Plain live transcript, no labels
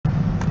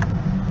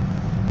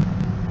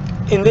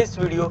In this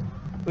video,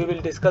 we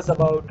will discuss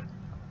about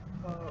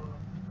uh,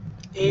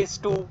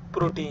 ACE2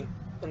 protein.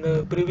 In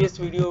the previous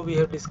video, we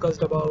have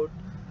discussed about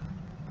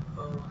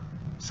uh,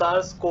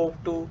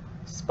 SARS-CoV-2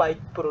 spike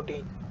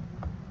protein,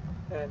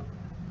 and,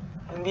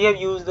 we have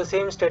used the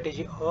same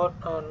strategy, or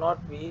not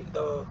we.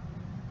 The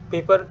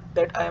paper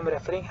that I am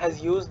referring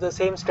has used the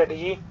same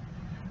strategy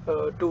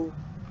to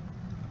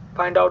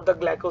find out the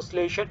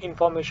glycosylation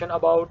information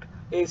about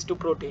ACE2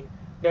 protein.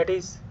 That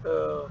is,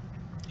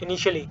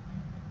 initially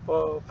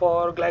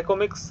for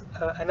glycomics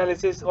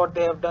analysis, what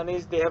they have done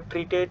is they have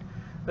treated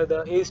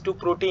the ACE2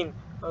 protein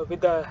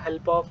with the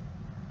help of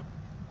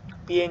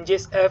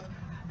PNGs F,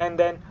 and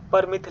then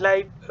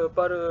methylated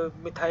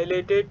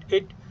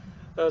it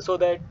so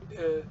that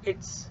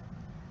its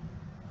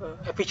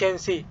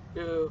efficiency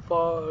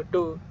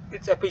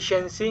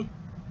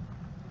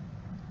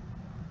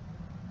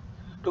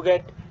to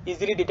get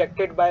easily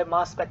detected by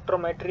mass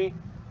spectrometry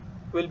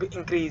will be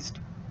increased.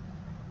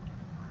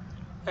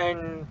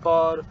 And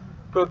for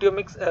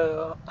proteomics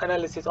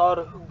analysis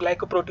or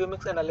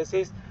glycoproteomics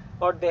analysis,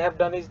 what they have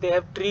done is they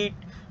have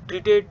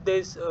treated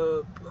this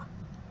or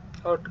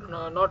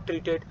not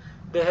treated,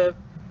 they have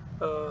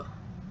uh,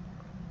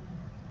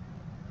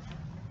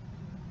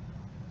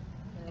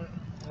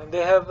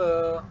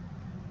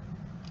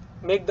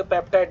 make the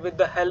peptide with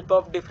the help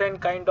of different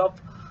kind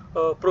of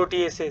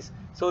proteases,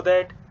 so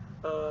that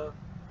uh,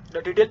 the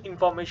detailed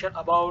information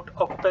about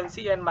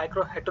occupancy and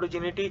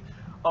microheterogeneity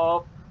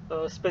of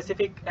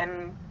specific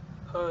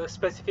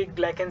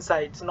glycan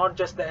sites, not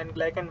just the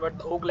N-glycan but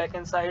the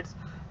O-glycan sites,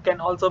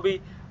 can also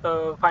be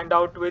find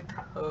out with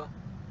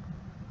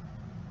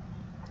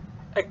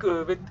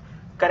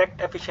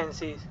correct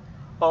efficiencies,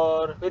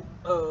 or with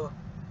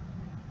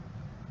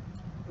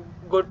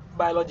good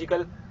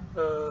biological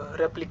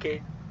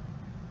replicancy,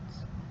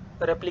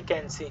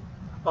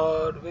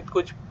 or with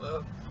good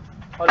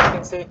or you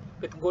can say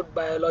with good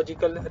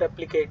biological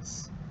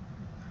replicates,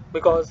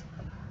 because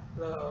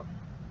uh,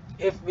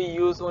 if we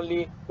use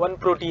only one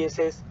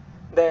proteases,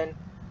 then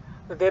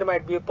there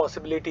might be a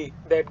possibility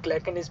that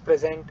glycan is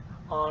present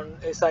on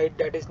a site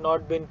that is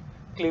not been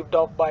cleaved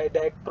off by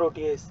that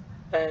protease,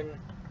 and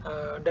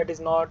that is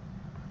not,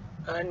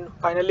 and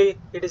finally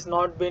it is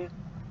not been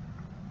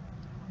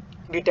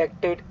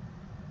detected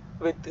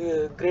with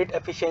great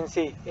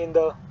efficiency in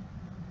the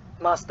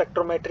mass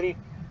spectrometry,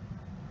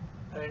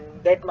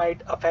 and that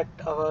might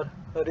affect our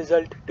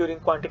result during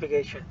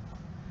quantification.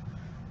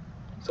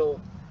 So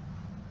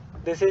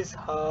this is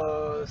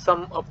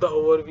some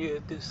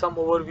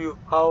overview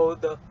how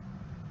the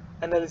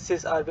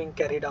analysis are being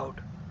carried out.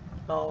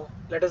 Now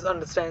let us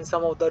understand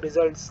some of the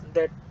results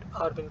that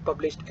are being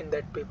published in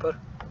that paper.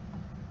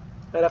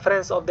 The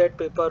reference of that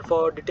paper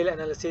for detailed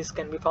analysis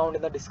can be found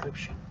in the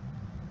description.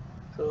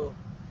 So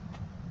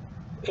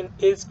in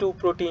ACE2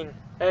 protein,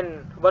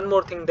 and one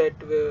more thing that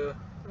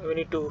we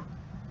need to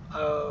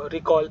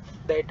recall,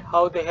 that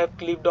how they have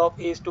cleaved off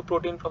ACE2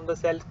 protein from the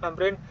cell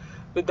membrane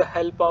with the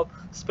help of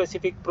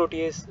specific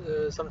protease,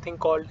 something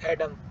called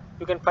ADAM.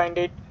 You can find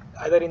it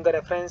either in the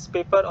reference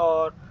paper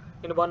or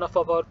in one of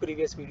our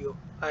previous video.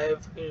 I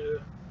have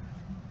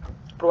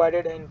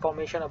provided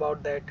information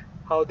about that,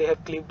 how they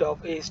have cleaved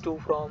off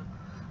ACE2 from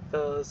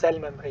the cell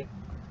membrane.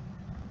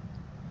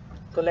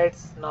 So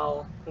let's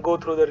now go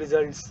through the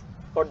results,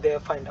 what they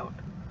have found out.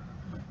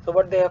 So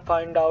what they have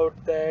found out,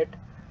 that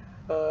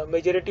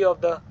majority of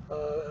the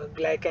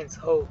glycans,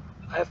 oh,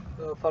 I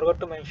forgot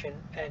to mention,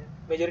 and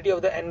majority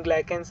of the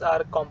N-glycans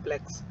are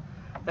complex,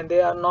 and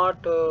they are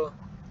not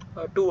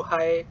too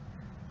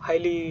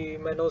highly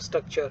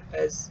monostructure,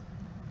 as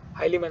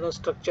highly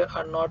monostructure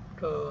are not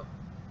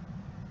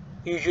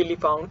usually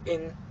found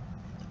in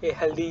a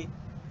healthy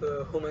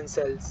human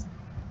cells,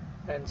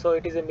 and so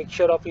it is a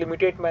mixture of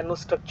limited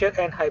monostructure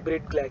and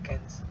hybrid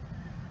glycans.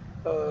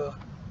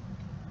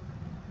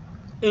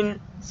 In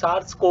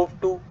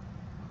SARS-CoV-2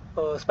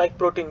 spike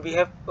protein, we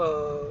have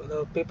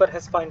the paper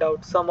has found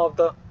out some of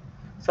the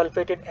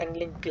sulfated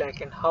N-linked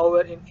glycan. However,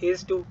 in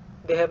ACE2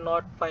 they have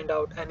not found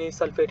out any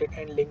sulfated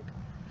N-linked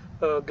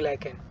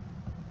glycan.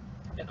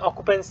 And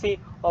occupancy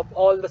of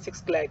all the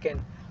 6 glycan,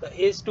 the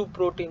ACE2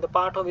 protein, the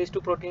part of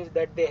ACE2 proteins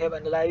that they have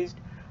analyzed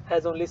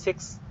has only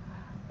 6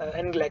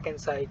 N-glycan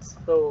sites.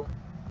 So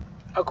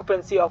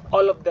occupancy of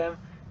all of them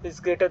is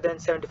greater than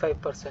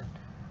 75%.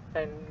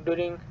 And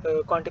during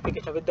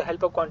quantification, with the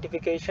help of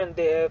quantification,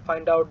 they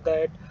find out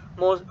that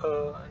most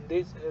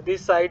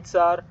these sites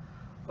are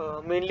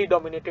mainly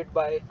dominated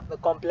by the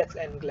complex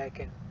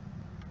N-glycan.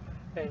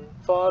 And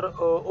for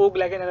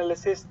O-glycan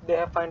analysis, they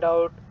have found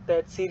out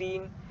that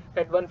serine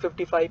at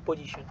 155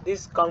 position.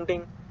 This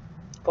counting,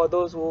 for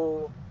those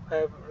who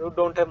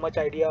don't have much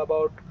idea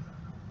about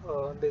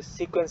this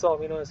sequence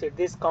of amino acid,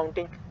 this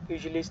counting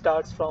usually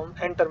starts from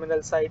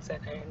N-terminal sites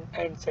and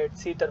end site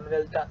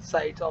C-terminal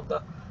sites of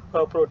the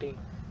protein.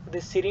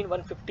 This serine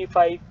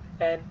 155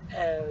 and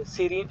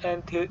serine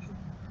and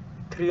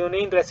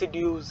threonine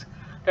residues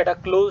that are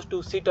close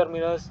to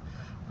C-terminus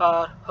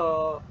are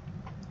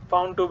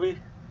found to be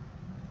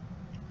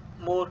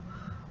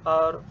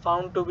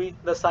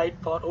the site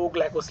for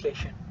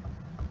O-glycosylation.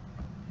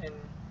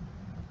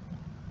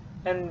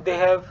 and they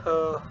have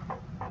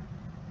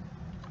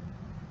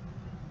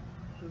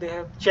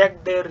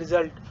checked their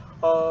result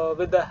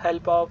with the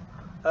help of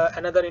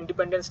another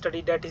independent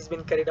study that has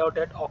been carried out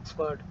at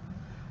Oxford,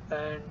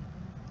 and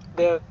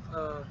they have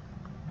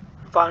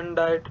found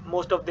that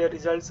most of their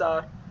results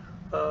are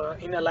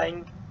in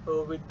align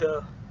with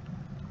the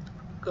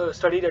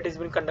study that has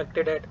been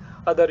conducted at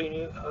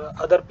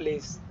other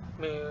place,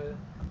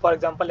 for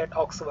example at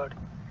Oxford.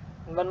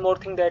 And one more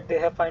thing that they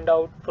have found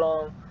out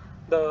from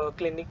the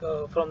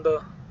from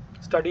the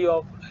study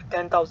of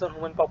 10,000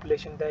 human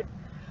population, that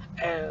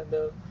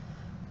the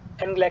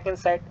N-glycan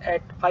site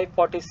at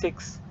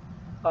 546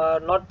 are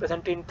not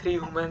present in 3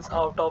 humans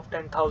out of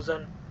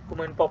 10,000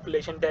 human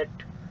population that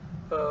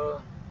uh,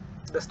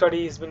 the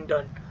study has been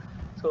done.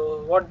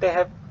 So what they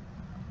have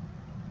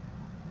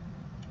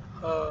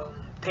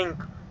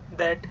think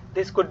that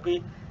this could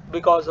be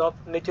because of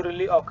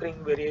naturally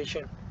occurring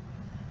variation.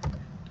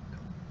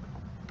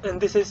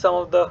 And this is some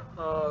of the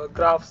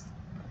graphs,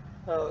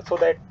 so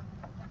that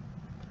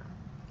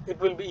it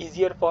will be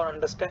easier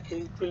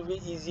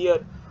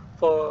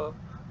for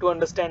to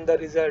understand the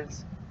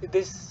results.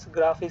 This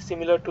graph is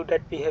similar to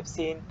that we have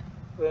seen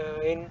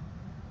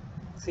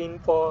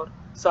for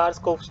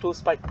SARS-CoV-2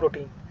 spike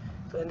protein.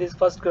 So in this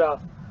first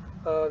graph,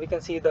 we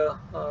can see the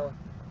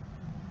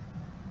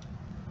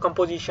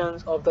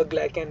compositions of the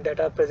glycan that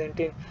are present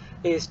in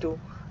ACE2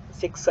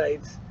 6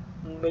 sites.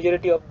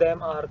 Majority of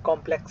them are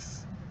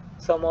complex.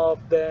 Some of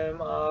them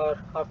are,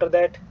 after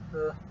that,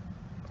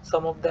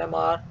 some of them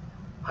are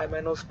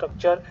amino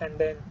structure, and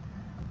then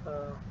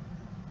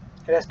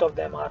rest of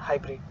them are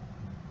hybrid.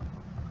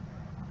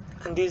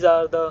 And these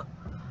are the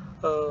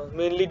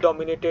mainly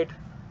dominated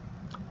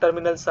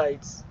terminal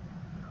sites,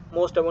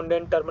 most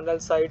abundant terminal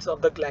sites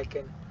of the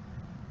glycan.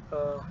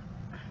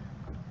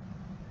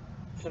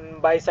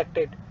 In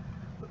bisected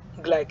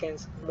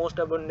glycans, most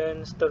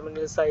abundant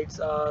terminal sites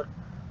are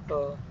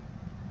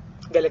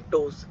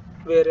galactose,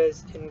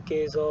 whereas in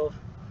case of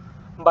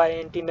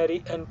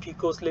biantennary and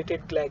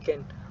fucosylated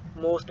glycan,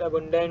 most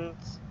abundant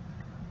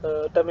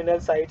terminal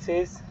sites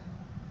is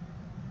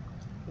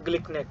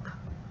glycnec,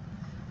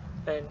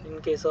 and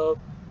in case of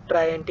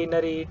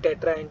triantennary,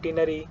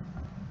 tetraantennary,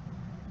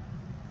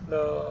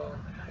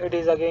 it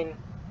is again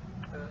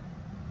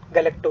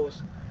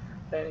galactose.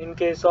 And in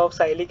case of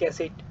sialic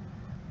acid,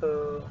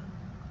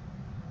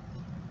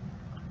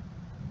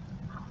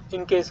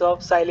 in case of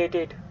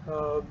silated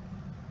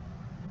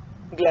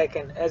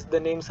glycan, as the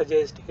name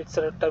suggests, its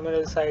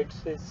terminal site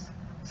is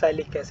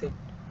sialic acid.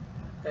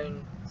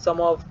 And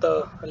some of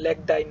the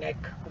leg-dynac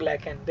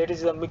glycan, that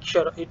is a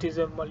mixture, it is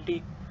a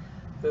multi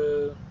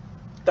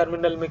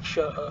terminal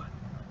mixture,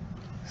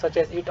 such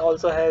as it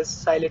also has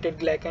silated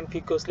glycan,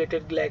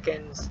 fucosylated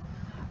glycans,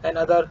 and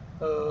other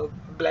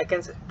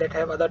glycans that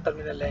have other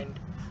terminal end,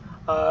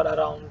 are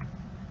around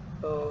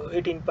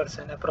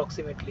 18%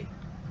 approximately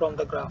from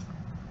the graph.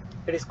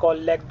 It is called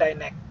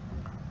leg-dynac.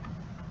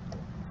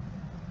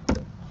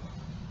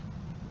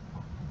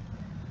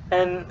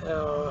 And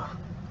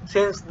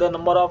since the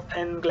number of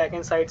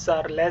N-glycan sites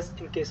are less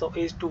in case of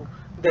ACE2,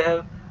 they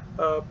have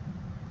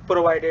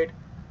provided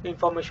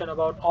information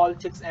about all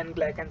 6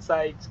 N-glycan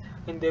sites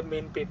in their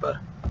main paper.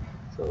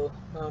 So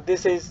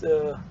this is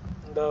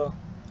the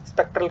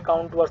spectral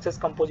count versus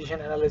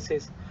composition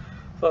analysis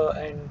for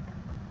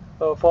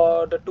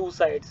the two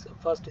sites.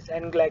 First is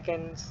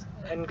N-glycan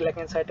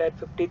site at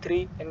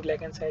 53,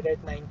 N-glycan site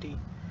at 90,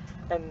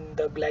 and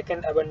the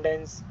glycan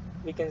abundance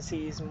we can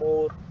see is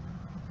more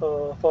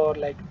for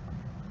like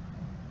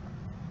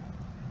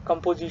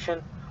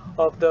composition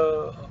of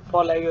the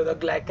the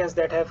glycans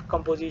that have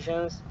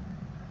compositions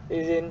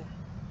is in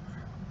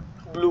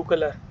blue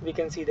color, we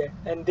can see that.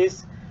 And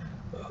this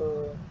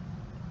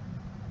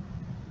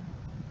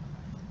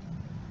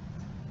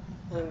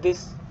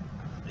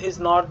is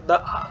not the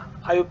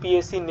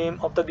IUPAC name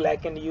of the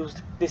glycan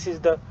used. This is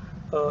the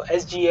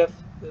SGF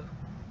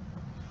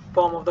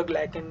form of the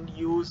glycan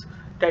used,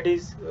 that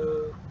is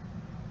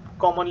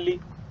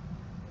commonly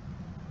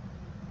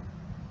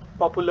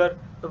popular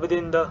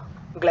within the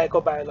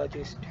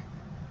glycobiologist.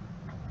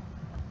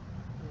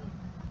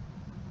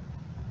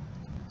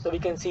 So we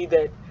can see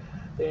that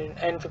in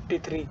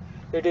N53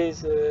 it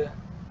is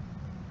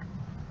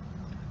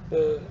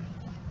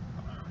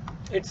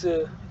its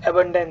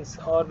abundance,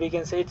 or we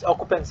can say its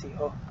occupancy,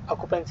 or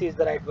occupancy is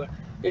the right word.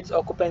 Its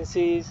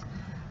occupancy is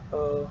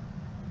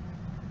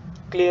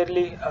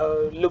clearly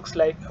looks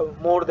like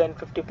more than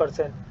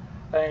 50%,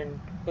 and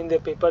in the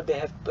paper they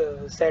have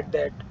said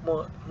that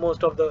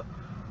most of the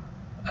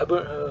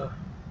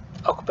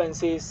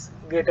occupancy is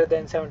greater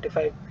than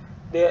 75.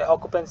 The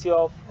occupancy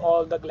of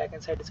all the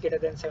glycan site is greater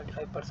than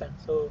 75%.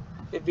 So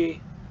if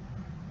we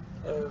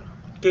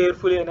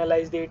carefully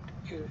analyze it,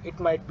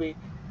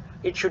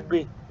 it should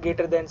be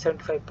greater than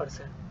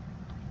 75%.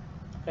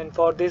 And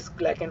for this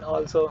glycan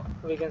also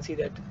we can see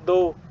that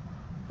though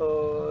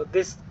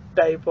this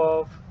type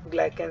of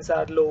glycans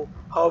are low,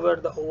 however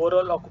the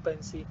overall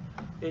occupancy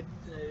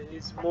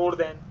is more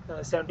than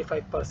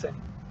 75%.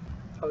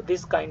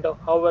 this kind of,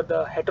 however,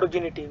 the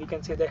heterogeneity, we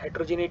can say the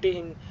heterogeneity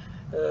in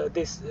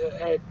this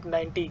at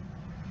 90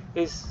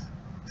 is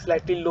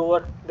slightly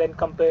lower than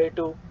compared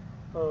to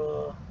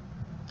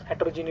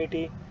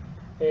heterogeneity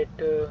at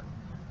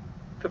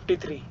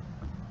 53.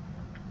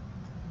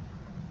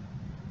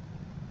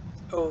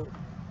 Oh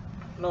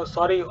no,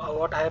 sorry,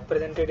 what I have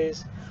presented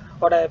is,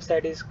 what I have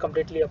said is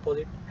completely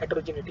opposite.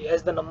 Heterogeneity,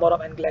 as the number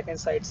of N-glycan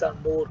sites are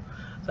more,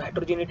 so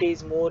heterogeneity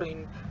is more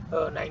in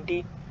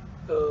 90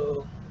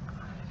 uh,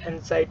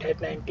 N site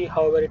at 90,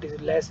 however it is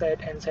less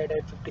at N site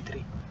at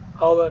 53.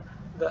 However,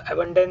 the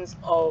abundance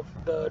of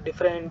the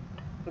different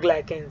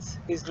glycans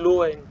is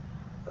low in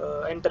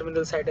N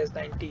terminal site as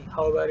 90,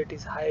 however it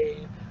is high,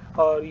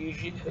 or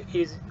usually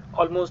is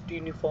almost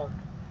uniform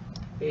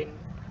in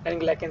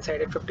N-glycan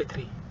site at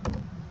 53.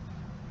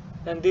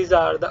 And these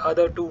are the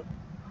other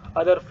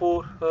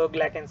four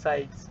glycan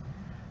sites,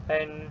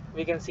 and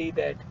we can see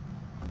that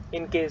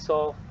in case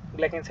of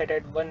glycan site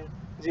at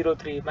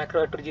 103,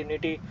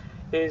 macroheterogeneity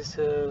is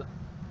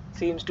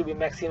seems to be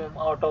maximum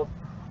out of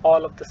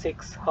all of the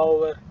 6.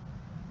 However,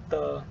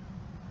 the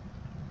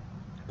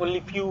only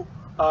few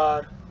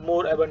are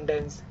more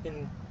abundance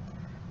in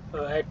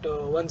at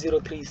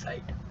 103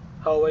 site.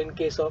 However, in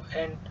case of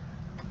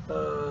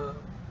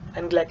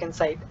N-glycan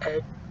site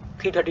at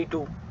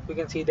 332, we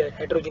can see that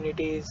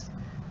heterogeneity is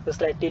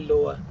slightly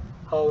lower.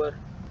 However,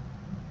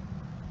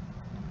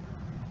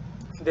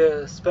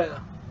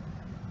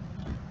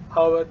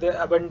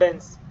 the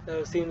abundance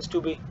seems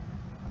to be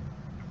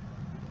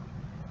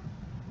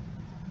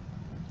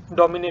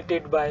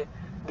dominated by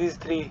these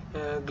three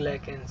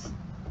glycans.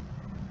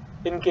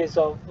 In case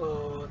of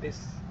this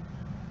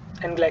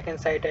N-glycan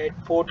site at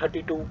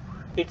 432,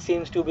 it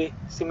seems to be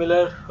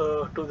similar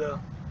to the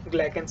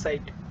glycan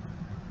site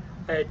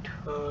at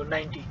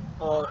 90,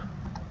 or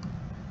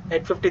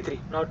at 53,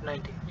 not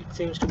 90. It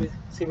seems to be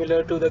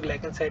similar to the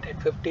glycan site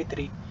at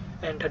 53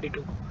 and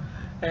 32.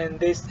 And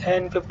this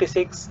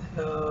N56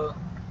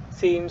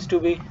 seems to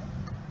be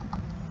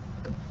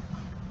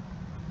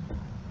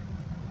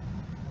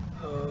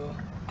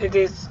it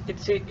is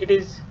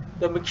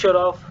the mixture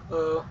of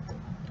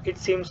it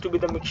seems to be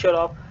the mixture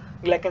of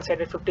glycan site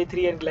at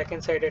 53 and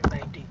glycan site at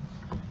 90,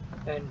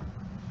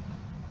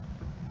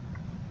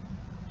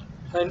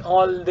 and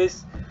all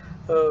this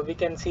we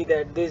can see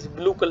that this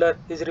blue color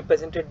is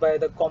represented by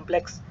the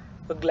complex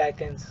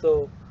glycans.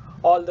 So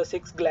all the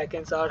 6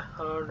 glycans are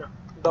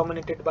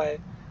dominated by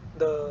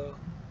the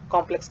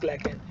complex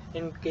glycan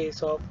in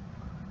case of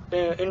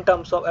in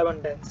terms of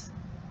abundance.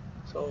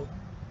 So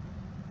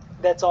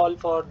that's all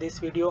for this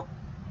video.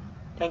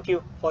 Thank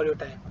you for your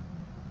time.